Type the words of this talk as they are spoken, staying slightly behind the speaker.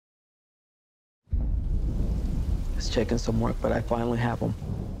was checking some work, but I finally have them.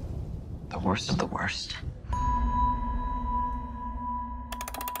 The worst of the worst.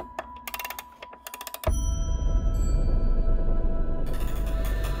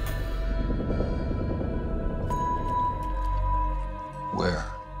 Where?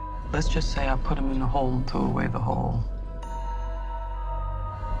 Let's just say I put him in the hole and threw away the hole.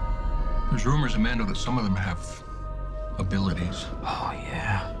 There's rumors, Amanda, that some of them have abilities. Oh,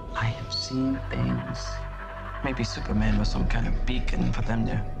 yeah. I have seen things. Maybe Superman was some kind of beacon for them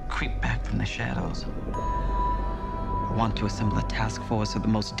to creep back from the shadows. I want to assemble a task force of the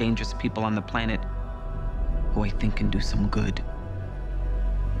most dangerous people on the planet who I think can do some good.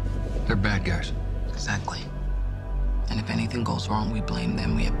 They're bad guys. Exactly. And if anything goes wrong, we blame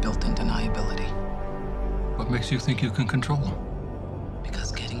them. We have built-in deniability. What makes you think you can control them?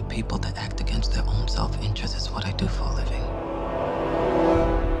 Because getting people to act against their own self-interest is what I do for a living.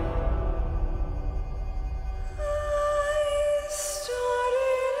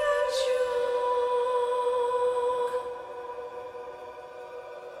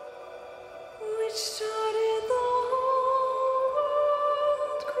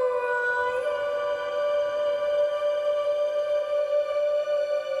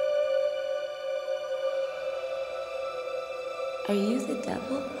 Are you the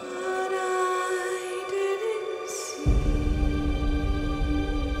devil? But I didn't see.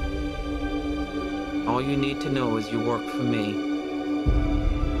 All you need to know is you work for me.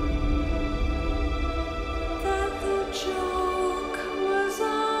 That the joke was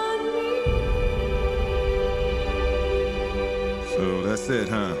on me. So that's it,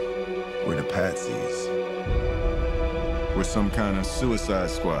 huh? We're the patsies. We're some kind of suicide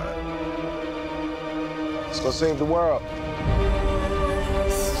squad. Let's go save the world.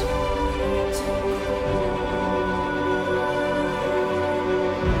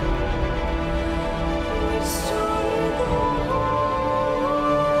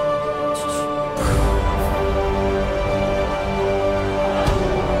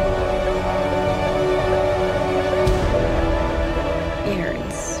 You're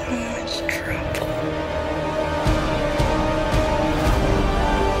in so much trouble.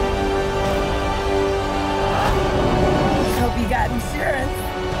 Hope you got insurance.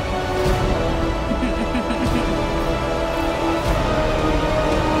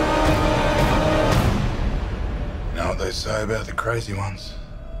 Know what they say about the crazy ones?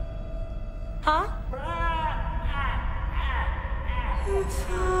 Huh? If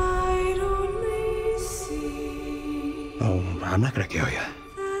I'd only see Oh, I'm not gonna kill you.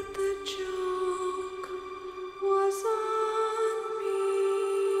 that the joke was on me.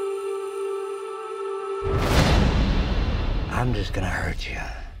 I'm just gonna hurt you.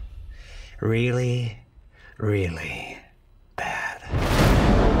 Really, really